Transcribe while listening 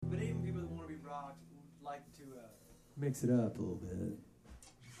mix it up a little bit.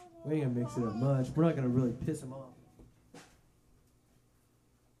 We ain't gonna mix it up much. We're not gonna really piss them off.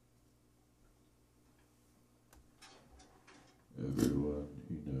 Everyone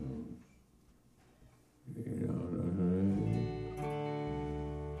he knows.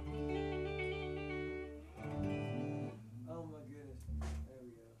 Oh my goodness. There we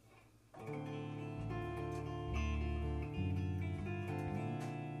go.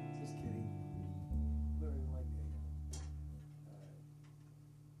 Just kidding. We don't even like that. Alright.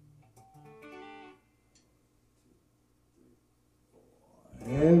 2, 3, 4.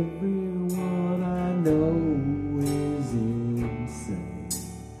 Everyone I know is insane.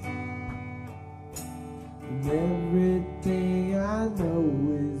 And everything I know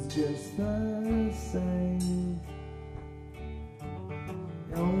is just the same.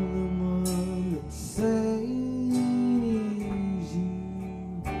 The only one that's sane is you.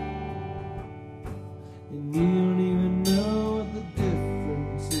 And you don't even know what the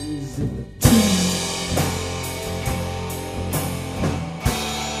difference is in the two.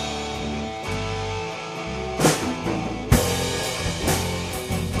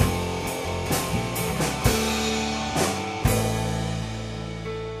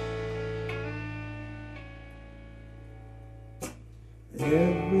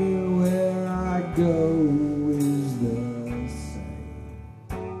 Everywhere I go is the same,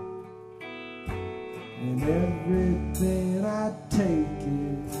 and everything I take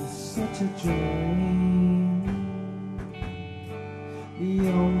is such a dream. The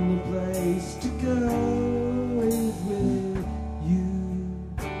only place to go is with you,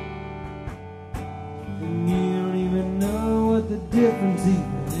 and you don't even know what the difference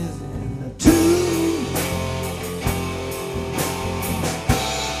even is in the two.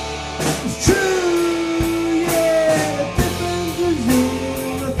 It's true, yeah, the difference is in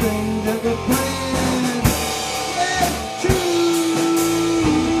the things that we plan. It's true.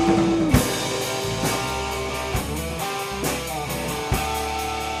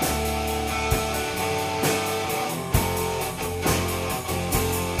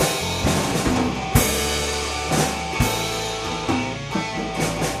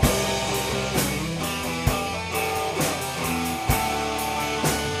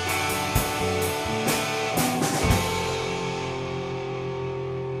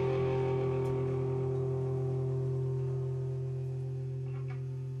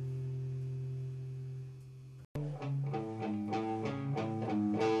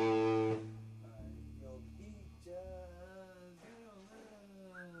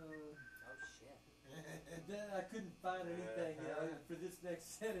 I couldn't find anything, for this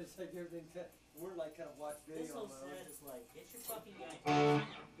next sentence. Like everything, we're like kind of watch video. This whole set is like, get your fucking gag.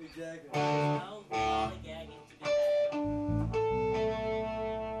 Exactly. No, all the gagging to be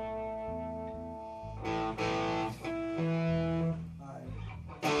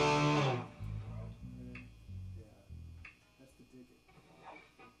That's the ticket.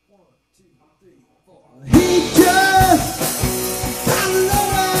 1, 2, 3, 4. He just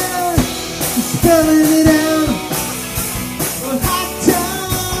spelling it out. On hot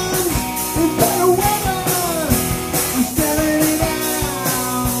times and better weather, I'm spelling it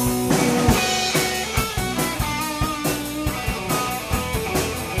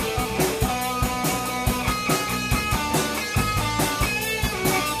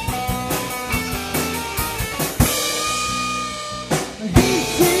He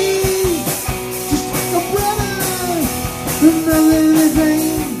seems just like a brother, another living.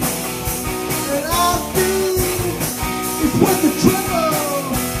 And I think it's worth the trouble.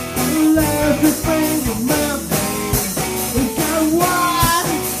 Love is friends of my babe. We got one,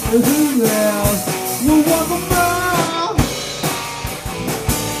 who else will walk a mile?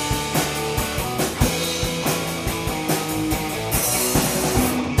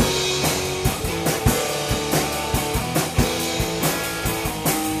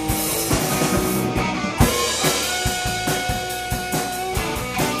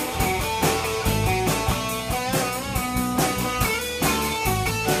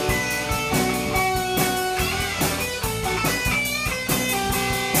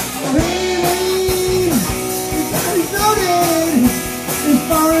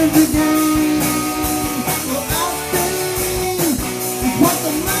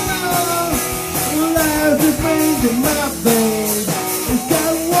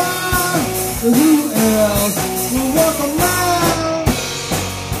 Who else will walk a mile?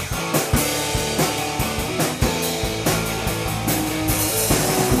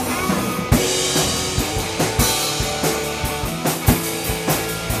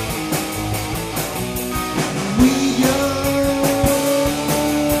 We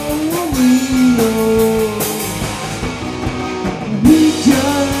know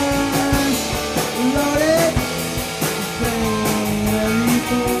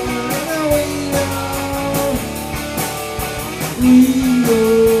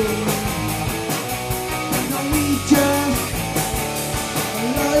oh. No, we just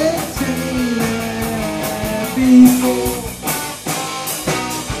let it take before.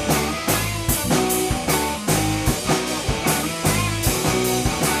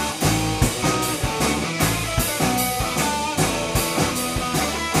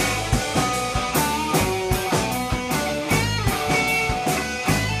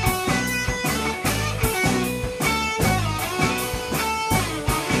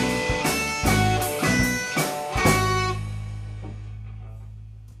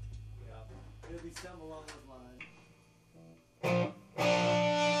 It'll be something along those lines.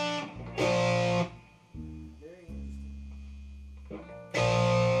 Very interesting.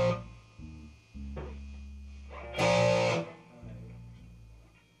 Alright.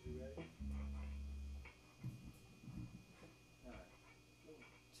 You ready? Alright. 1,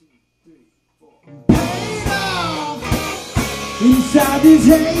 2, 3, 4. Paid off inside this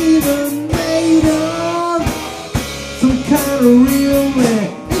haven made of some kind of real man.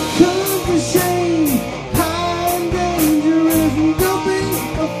 It comes to shame, high and dangerous, and don't be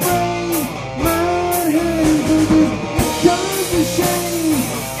afraid. My hands for this. It comes to shame,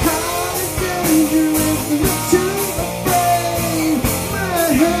 high and dangerous, and not too afraid. My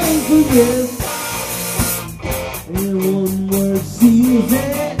hands for this. And one word seals it.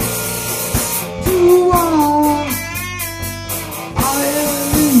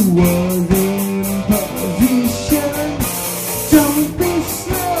 Was in position. Don't be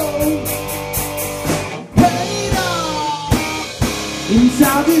slow. Paid off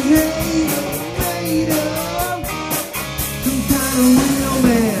inside this haven made of some kind of real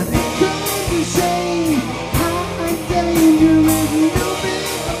man. It comes to shame, high and dangerous. Don't be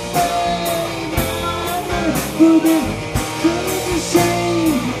afraid. For this comes to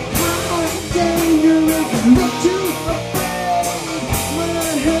shame, high and dangerous. Not too afraid.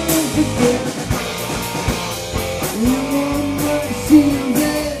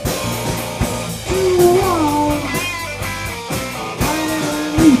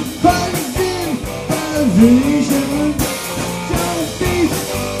 Don't be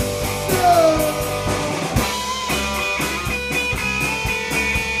slow.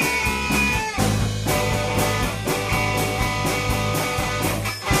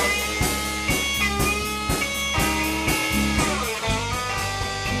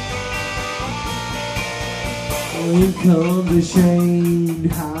 When comes to shame,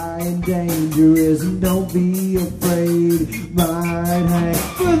 high and dangerous, and don't be afraid, might hang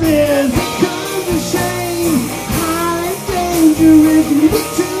for this. It comes to shame, high and dangerous, and be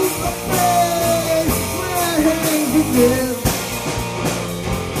too afraid, might hang for this.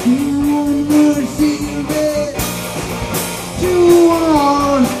 You want mercy, babe, you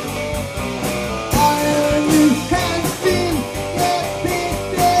want. All you has been,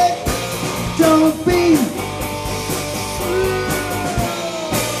 dead. Don't be.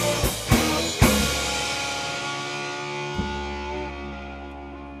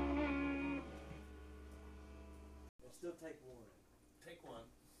 Still take one. Take one.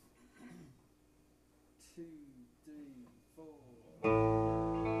 2, 3, 4.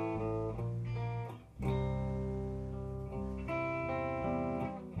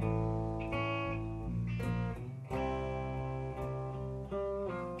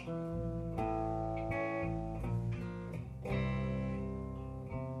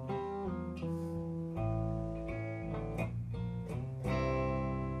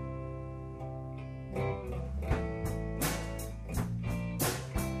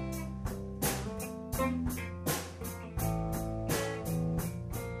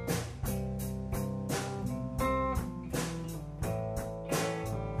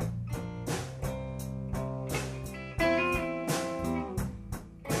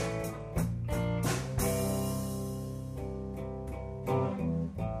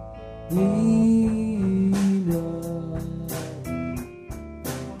 Nina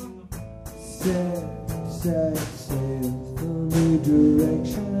set sails the new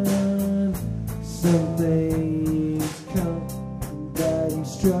direction. Some things come from bad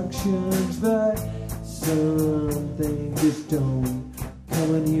instructions, but some things just don't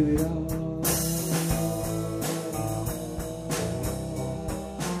come and hear it all.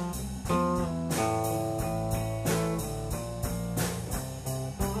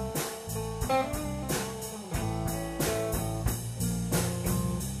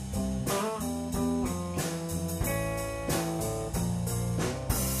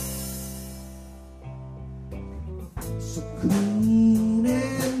 So clean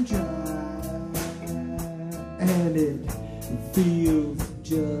and dry, and it feels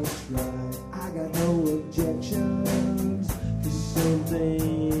just right. I got no objections, 'cause some Some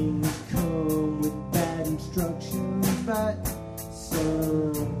things come with bad instructions, but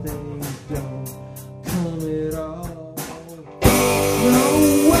some things don't come at all.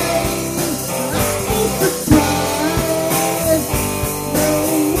 No way, I'm surprised. No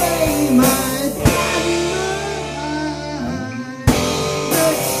way, my dynamite.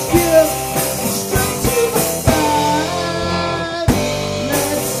 Let's skip straight to the fight.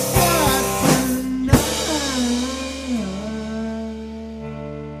 Let's start tonight.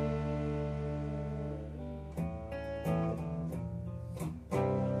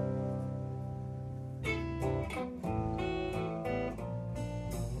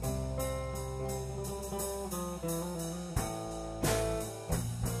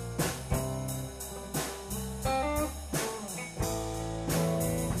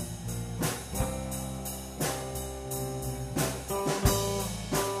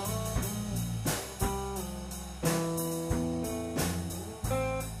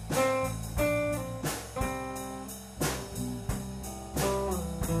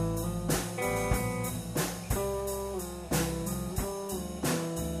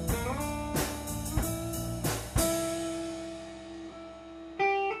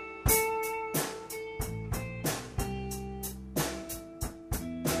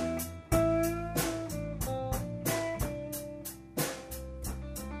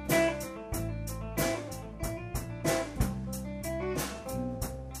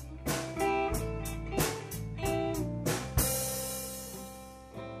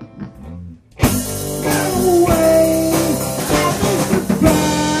 No way, I'm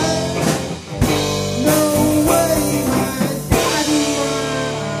surprised. No way, my dynamite.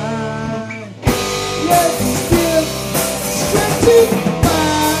 Let's skip straight to the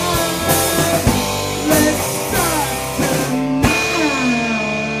fight. Let's start tonight.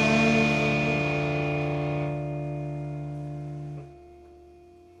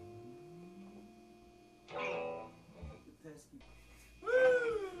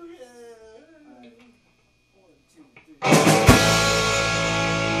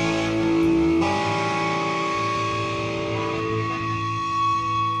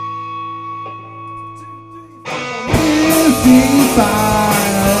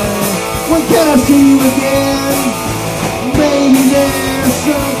 When can I see you again? Maybe there's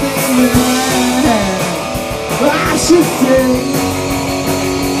something that I should say.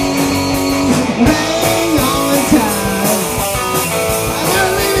 Hang on tight, I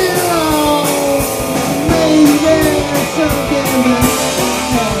gotta leave it alone. Maybe there's something that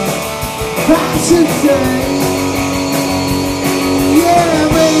I should say. Yeah,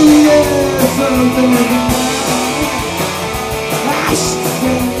 maybe there's something that I should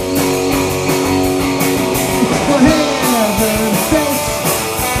say. For heaven's sake,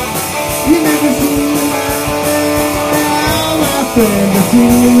 you never see my friend, the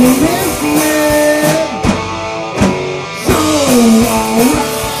feeling is mad. So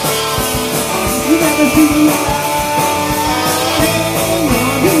alright, you never see my hang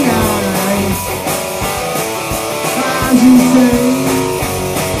on tonight. As you say,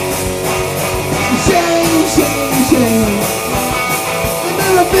 shame, shame, shame.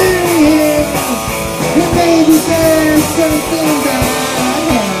 Never been here, and maybe there's something that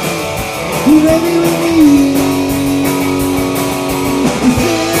you maybe we need to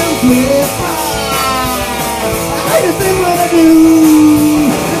simplify. I just think what I do.